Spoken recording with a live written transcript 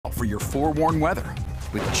for your forewarned weather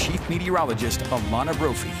with Chief Meteorologist Alana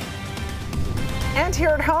Brophy. And here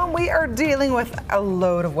at home, we are dealing with a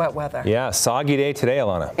load of wet weather. Yeah, soggy day today,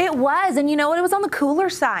 Alana. It was, and you know what? It was on the cooler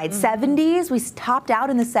side. 70s, we topped out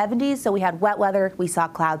in the 70s, so we had wet weather, we saw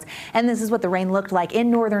clouds, and this is what the rain looked like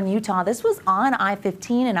in northern Utah. This was on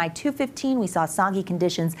I-15 and I-215. We saw soggy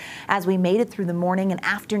conditions as we made it through the morning and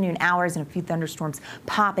afternoon hours and a few thunderstorms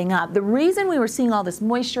popping up. The reason we were seeing all this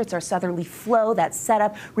moisture, it's our southerly flow. That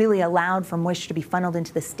setup really allowed for moisture to be funneled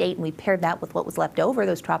into the state, and we paired that with what was left over,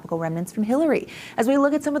 those tropical remnants from Hillary. As we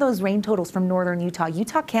look at some of those rain totals from northern Utah,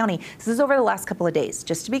 Utah County, this is over the last couple of days.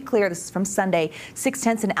 Just to be clear, this is from Sunday.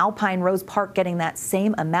 6/10 in Alpine, Rose Park getting that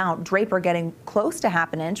same amount. Draper getting close to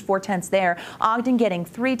half an inch, 4/10 there. Ogden getting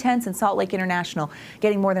 3/10, and Salt Lake International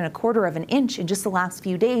getting more than 1/4 of an inch in just the last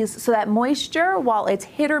few days. So that moisture, while it's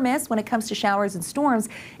hit or miss when it comes to showers and storms,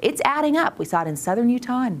 it's adding up. We saw it in southern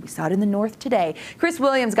Utah and we saw it in the north today. Chris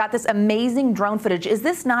Williams got this amazing drone footage. Is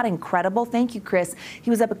this not incredible? Thank you, Chris. He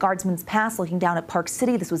was up at Guardsman's Pass looking down at Park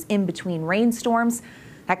City. This was in between rainstorms.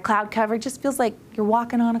 That cloud cover just feels like you're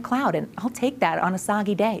walking on a cloud, and I'll take that on a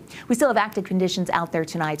soggy day. We still have active conditions out there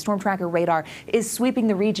tonight. Storm tracker radar is sweeping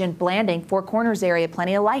the region. Blanding, Four Corners area,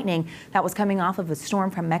 plenty of lightning. That was coming off of a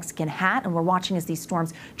storm from Mexican Hat, and we're watching as these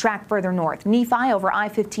storms track further north. Nephi over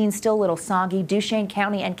I-15 still a little soggy. Duchesne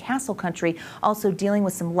County and Castle Country also dealing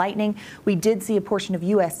with some lightning. We did see a portion of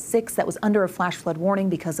US 6 that was under a flash flood warning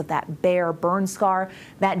because of that bare burn scar.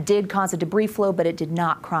 That did cause a debris flow, but it did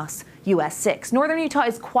not cross US 6. Northern Utah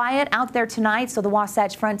is quiet out there tonight, so the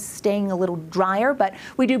Wasatch Front staying a little drier, but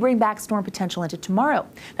we do bring back storm potential into tomorrow.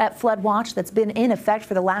 That flood watch that's been in effect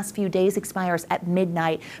for the last few days expires at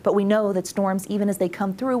midnight, but we know that storms, even as they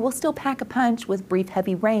come through, will still pack a punch with brief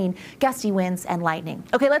heavy rain, gusty winds, and lightning.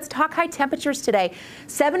 Okay, let's talk high temperatures today.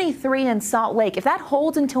 73 in Salt Lake. If that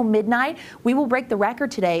holds until midnight, we will break the record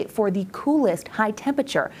today for the coolest high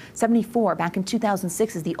temperature. 74 back in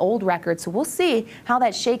 2006 is the old record, so we'll see how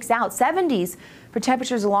that shakes out. 70s for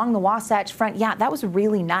temperatures along the Wasatch Front. Yeah, that was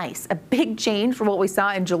really nice. A big change from what we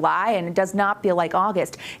saw in July, and it does not feel like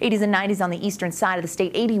August. 80s and 90s on the eastern side of the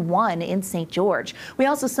state, 81 in St. George. We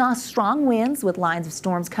also saw strong winds with lines of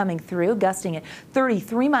storms coming through, gusting at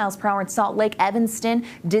 33 miles per hour in Salt Lake. Evanston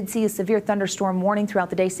did see a severe thunderstorm warning throughout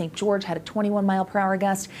the day. St. George had a 21 mile per hour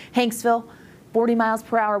gust. Hanksville, 40 miles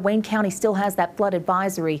per hour. Wayne County still has that flood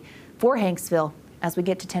advisory for Hanksville. As we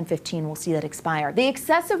get to 10:15, we'll see that expire. The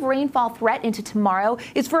excessive rainfall threat into tomorrow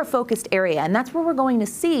is for a focused area, and that's where we're going to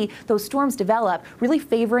see those storms develop, really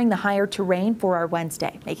favoring the higher terrain for our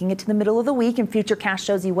Wednesday. Making it to the middle of the week, and Futurecast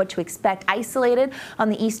shows you what to expect. Isolated on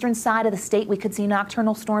the eastern side of the state, we could see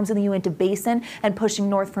nocturnal storms in the Uinta Basin and pushing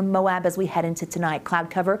north from Moab as we head into tonight.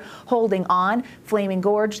 Cloud cover holding on. Flaming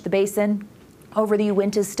Gorge, the basin over the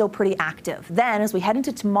Uinta is still pretty active. Then, as we head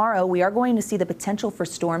into tomorrow, we are going to see the potential for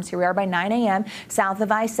storms. Here we are by 9 a.m. south of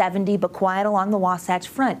I-70, but quiet along the Wasatch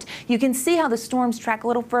Front. You can see how the storms track a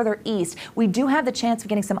little further east. We do have the chance of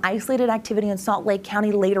getting some isolated activity in Salt Lake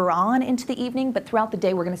County later on into the evening, but throughout the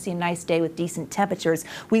day, we're going to see a nice day with decent temperatures.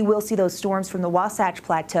 We will see those storms from the Wasatch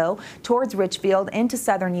Plateau towards Richfield into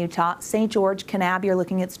southern Utah. St. George, Kanab, you're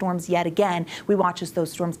looking at storms yet again. We watch as those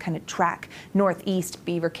storms kind of track northeast.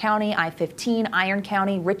 Beaver County, I-15, Iron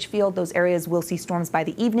County, Richfield, those areas will see storms by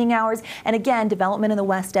the evening hours. And again, development in the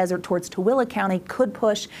West Desert towards Tooele County could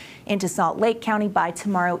push into Salt Lake County by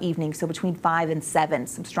tomorrow evening. So between 5 and 7,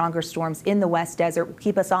 some stronger storms in the West Desert will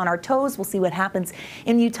keep us on our toes. We'll see what happens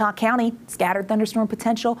in Utah County. Scattered thunderstorm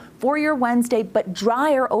potential for your Wednesday, but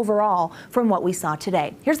drier overall from what we saw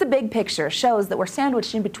today. Here's the big picture. Shows that we're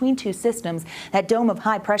sandwiched in between two systems. That dome of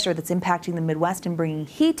high pressure that's impacting the Midwest and bringing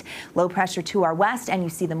heat, low pressure to our west, and you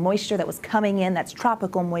see the moisture that was coming in. That's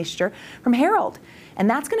tropical moisture from Harold. And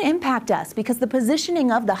that's going to impact us because the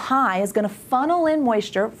positioning of the high is going to funnel in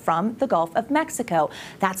moisture from the Gulf of Mexico.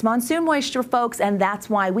 That's monsoon moisture, folks, and that's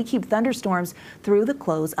why we keep thunderstorms through the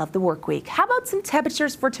close of the work week. How about some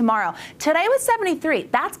temperatures for tomorrow? Today was 73.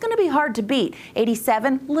 That's going to be hard to beat.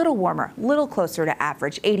 87, little warmer, little closer to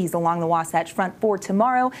average. 80s along the Wasatch Front for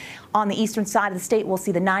tomorrow. On the eastern side of the state, we'll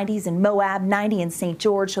see the 90s in Moab, 90 in St.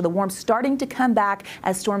 George, so the warmth starting to come back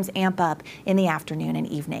as storms amp up in the afternoon and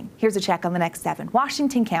evening. Here's a check on the next 7.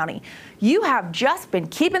 Washington County, you have just been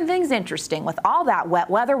keeping things interesting with all that wet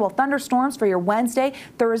weather. Well, thunderstorms for your Wednesday,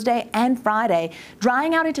 Thursday, and Friday,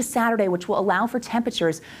 drying out into Saturday, which will allow for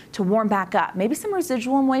temperatures to warm back up. Maybe some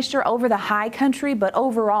residual moisture over the high country, but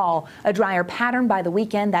overall a drier pattern by the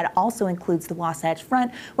weekend. That also includes the Wasatch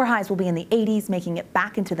Front, where highs will be in the 80s, making it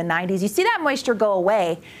back into the 90s. You see that moisture go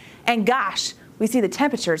away, and gosh, we see the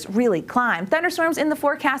temperatures really climb. Thunderstorms in the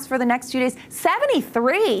forecast for the next few days,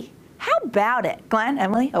 73. How about it? Glenn,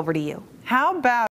 Emily, over to you. How about